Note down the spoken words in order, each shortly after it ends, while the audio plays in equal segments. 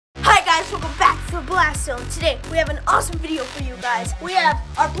for Blast Zone. Today we have an awesome video for you guys. We have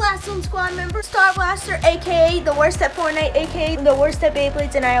our Blast Zone squad member, Star Blaster, aka the worst at Fortnite, aka the worst at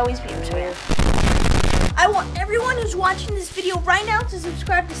Beyblades, and I always beat him. So yeah. I want everyone who's watching this video right now to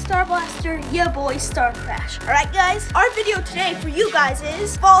subscribe to Star Blaster, yeah boy, Star Crash. Alright guys, our video today for you guys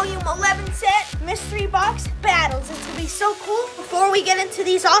is Volume 11 set Mystery Box Battles. It's gonna be so cool. Before we get into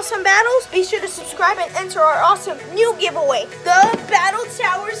these awesome battles, be sure to subscribe and enter our awesome new giveaway, the Battle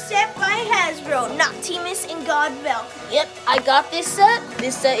Tower set by Hasbro, Noctimus and God Valkyrie. Yep, I got this set.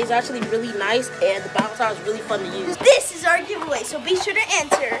 This set is actually really nice and the Battle Tower is really fun to use. This is our giveaway, so be sure to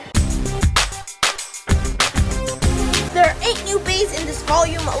enter. There are 8 new bays in this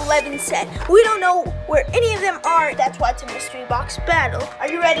Volume 11 set. We don't know where any of them are. That's why it's a mystery box battle. Are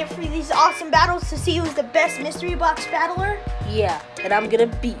you ready for these awesome battles to see who's the best mystery box battler? Yeah, and I'm gonna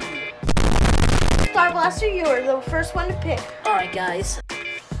beat you. Star Blaster, you're the first one to pick. Alright guys,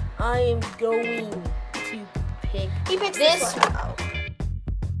 I am going to pick this one. Oh.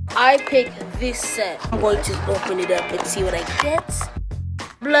 I pick this set. I'm going to open it up and see what I get.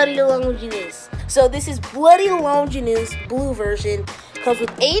 Bloody Longinus. So this is Bloody Longinus blue version. Comes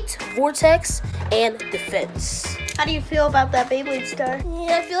with 8 Vortex and Defense. How do you feel about that Beyblade Star?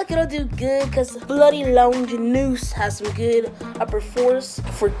 Yeah, I feel like it'll do good because Bloody Longinus has some good upper force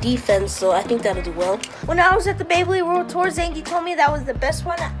for defense, so I think that'll do well. When I was at the Beyblade World Tour, Zanky told me that was the best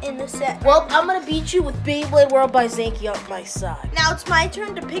one in the set. Well, I'm gonna beat you with Beyblade World by Zanky on my side. Now it's my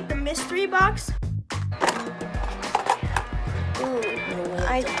turn to pick the mystery box. Ooh,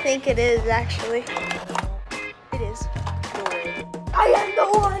 I think it is actually. It is. No way. I am the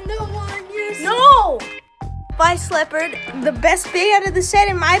one, yes. No! Vice Leopard, the best bay out of the set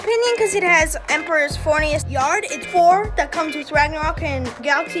in my opinion, because it has Emperor's Forniest Yard. It's 4 that comes with Ragnarok and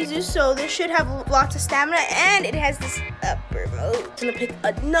Galaxy Zeus, so this should have lots of stamina, and it has this upper mode. I'm gonna pick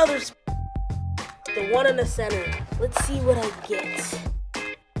another, the one in the center. Let's see what I get.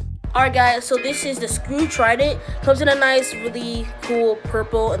 Alright guys, so this is the Screw Trident. Comes in a nice, really cool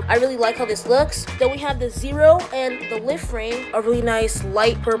purple, and I really like how this looks. Then we have the Zero and the Lift Frame, a really nice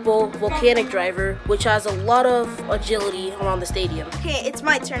light purple volcanic driver, which has a lot of agility around the stadium. Okay, it's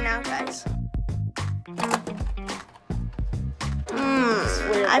my turn now, guys.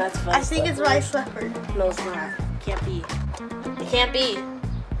 I think it's Vice Leopard. No, it's not. Can't be. It can't be.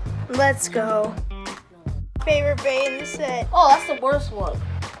 Let's go. Favorite bay in the set. Oh, that's the worst one.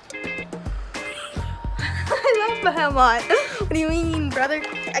 I love Behemoth. What do you mean, brother?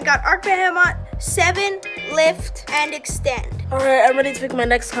 I got Arc Behemoth, 7, Lift, and Extend. Alright, I'm ready to pick my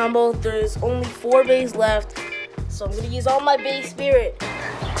next combo. There's only 4 bays left, so I'm gonna use all my Bay Spirit.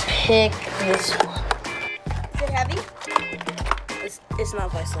 Pick this one. Is it heavy? It's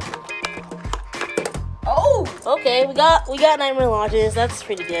not Vice Leopard. Oh! Okay, we got Nightmare Longinus. That's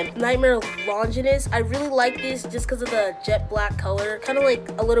pretty good. Nightmare Longinus, I really like this just because of the jet black color. Kind of like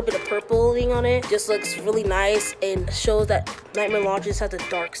a little bit of purpling on it. Just looks really nice and shows that Nightmare Longinus has a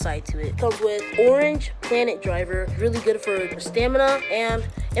dark side to it. Comes with orange Planet Driver. Really good for stamina, and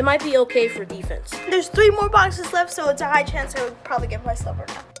it might be okay for defense. There's 3 more boxes left, so it's a high chance I would probably get Vice Leopard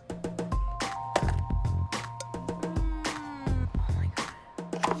now.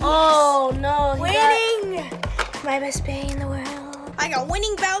 Oh no! Winning! My best bay in the world. I got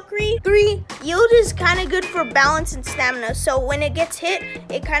winning Valkyrie. 3, yield is kind of good for balance and stamina, so when it gets hit,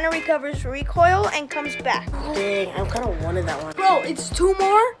 it kind of recovers recoil and comes back. Dang, I kind of wanted that one. Bro, it's 2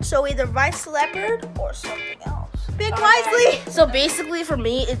 more, so either Vice Leopard or something else. Pick wisely. So basically for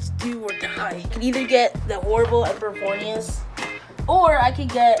me, it's do or die. I can either get the horrible Emperor Fornius, or I could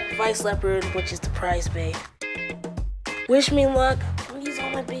get Vice Leopard, which is the prize bay. Wish me luck. Use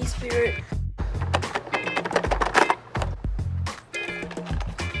all my Bay Spirit.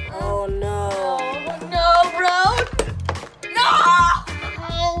 Oh no. Oh no, bro. No!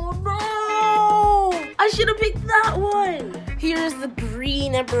 Oh no! I should have picked that one. Here's the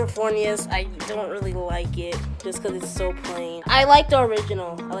green Emperor Fornius. I don't really like it just because it's so plain. I like the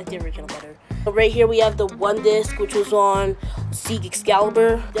original. I like the original better. But right here we have the 1 disc, which was on Siege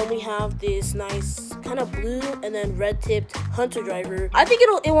Excalibur. Then we have this nice kind of blue and then red tipped Hunter Driver. I think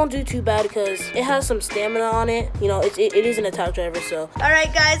it won't do too bad because it has some stamina on it. You know, it is an attack driver, so. All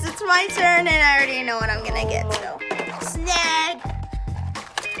right, guys, it's my turn, and I already know what I'm gonna get. So, snag.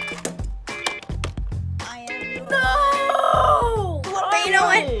 I am No! But you know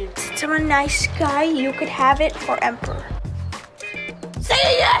what? Since I'm a nice guy, you could have it for Emperor.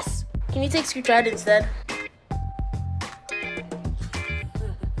 Say yes! Can you take Screw Trident instead?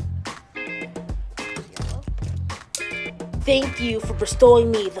 Thank you for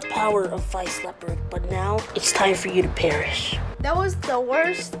bestowing me the power of Vice Leopard, but now it's time for you to perish. That was the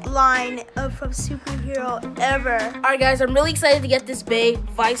worst line of a superhero ever. Alright guys, I'm really excited to get this Bay,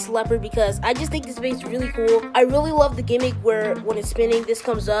 Vice Leopard, because I just think this Bay is really cool. I really love the gimmick where when it's spinning, this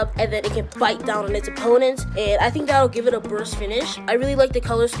comes up and then it can bite down on its opponents. And I think that'll give it a burst finish. I really like the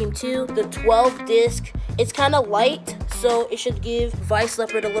color scheme too. The 12 disc, it's kind of light, so it should give Vice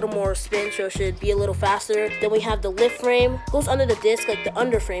Leopard a little more spin, so it should be a little faster. Then we have the lift frame, goes under the disc, like the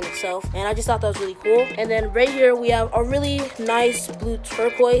under frame itself. And I just thought that was really cool. And then right here, we have a really nice blue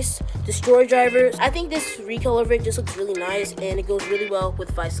turquoise destroy drivers. I think this recolor of it just looks really nice and it goes really well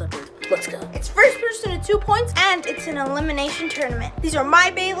with Vice Leopard. Let's go. It's first person to 2 points and it's an elimination tournament. These are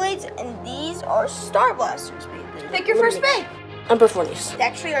my Beyblades and these are Star Blaster's Beyblades. Pick your first Bay. Emperor Fornius.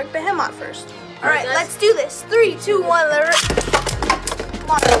 Actually, our Behemoth first. All right, let's do this. 3, 2, 1, let it.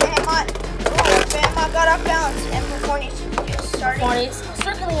 Come on, Behemoth. Oh, Behemoth got off balance. Emperor Fornius just started. Fornius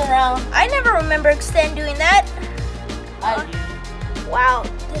circling around. I never remember Extend doing that. I do. Wow,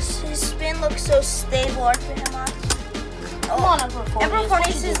 his spin looks so stable, our Behemoth. Come on, Emperor Fornius. Emperor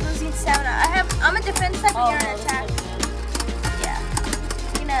Fornius is losing stamina. I'm a defense type and you're an attack.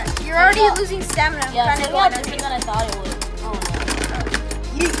 Yeah. You're already losing stamina. Yeah, it's a lot different than I thought it would. Oh no.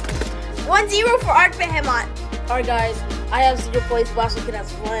 1-0 for Art Behemoth. Alright guys, I have 0 points. Blaster Kid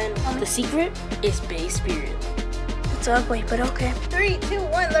has 1. The secret is Bay Spirit. It's ugly, but okay. 3, 2,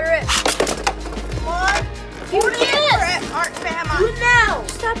 1, let it rip. Come on. You can't! Art Behemoth. Do it now!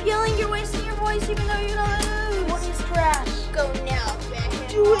 Stop yelling, you're wasting your voice even though you're gonna lose. What is crash? Go now, Behemoth.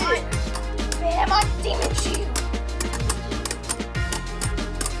 Do it! Behemoth Demon Shield.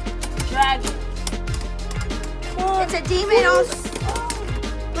 Dragon. It's a demon also.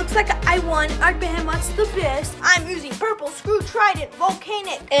 Looks like I won. Art Behemoth's the best. I'm using purple screw trident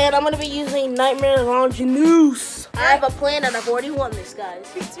volcanic. And I'm gonna be using Nightmare Longinus. I have a plan and I've already won this, guys.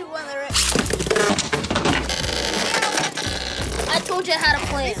 3, 2, 1, let it rip. I told you I had a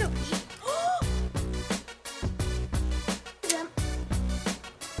plan.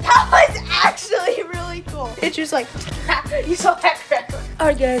 That was actually really cool. It's just like, You saw that crack.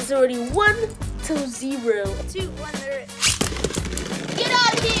 Alright guys, it's already 1-0. 2, 1, let it rip. Get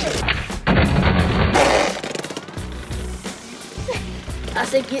out of here! I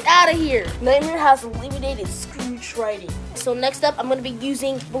said get out of here. Nightmare has eliminated Screw Trident. So next up, I'm going to be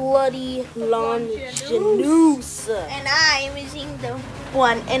using Bloody Longinus. And I am using the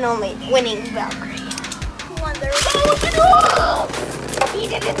one and only winning Valkyrie. 1, let it rip. He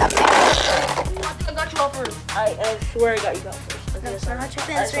did it the best. I think I got you off first. I swear I got you first.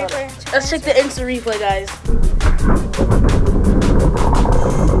 Let's check the instant replay, guys.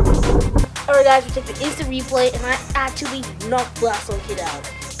 Alright guys, we check the instant replay and I actually knocked BlastZone Kid out.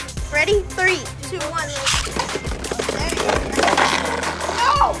 Ready? 3, 2, 1.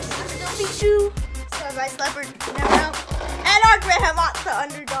 No! I still beat you. So Vice Leopard, you never know. And Art Behemoth, the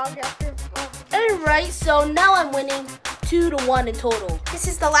underdog after. Alright, so now I'm winning 2-1 in total. This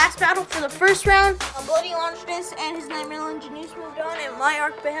is the last battle for the first round. Bloody Longinus and his Nightmare Longinus moved on, and my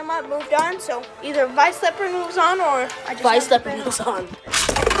Arc Behemoth moved on. So either Vice Leopard moves on, or I just Vice Leopard moves on.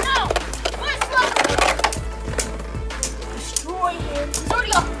 No! Vice Leopard! Destroy him. He's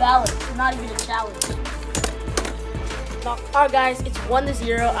already off balance. It's not even a challenge. Alright guys, it's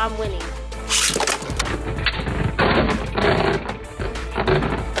 1-0. I'm winning.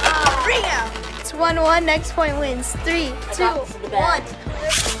 Ring out! It's 1-1. Next point wins. 3, 2, 1.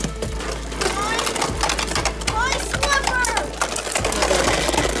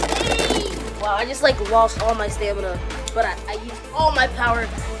 Wow, I just like lost all my stamina, but I used all my power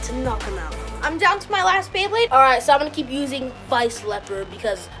to knock him out. I'm down to my last Beyblade. Alright, so I'm gonna keep using Vice Leopard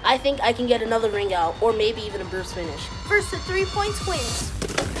because I think I can get another ring out or maybe even a burst finish. First to 3 points wins.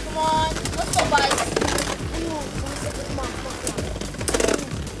 Come on, let's go, Vice.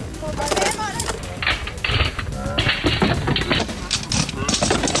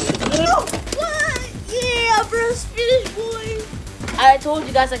 What? Yeah, burst finish, boy. I told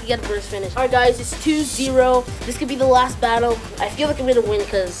you guys I could get a burst finish. Alright guys, it's 2-0. This could be the last battle. I feel like I'm gonna win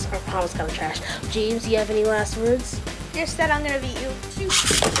because our opponent's kind of trash. James, do you have any last words? Just that I'm gonna beat you.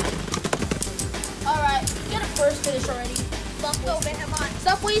 Alright, get a first finish already.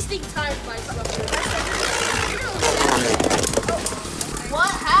 Stop wasting time, Vice Leopard. What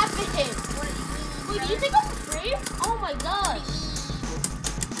happened? Wait, did you take off the frame? Oh my gosh.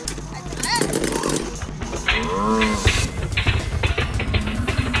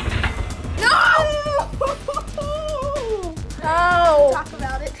 No! Talk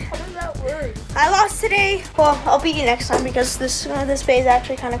about it. How does that work? I lost today. Well, I'll beat you next time because this bay is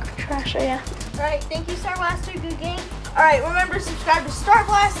actually kind of trash. So yeah. All right, thank you, Star Blaster. Good game. All right, remember to subscribe to Star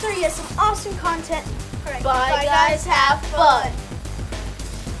Blaster. He has some awesome content. All right, Bye guys. Have fun.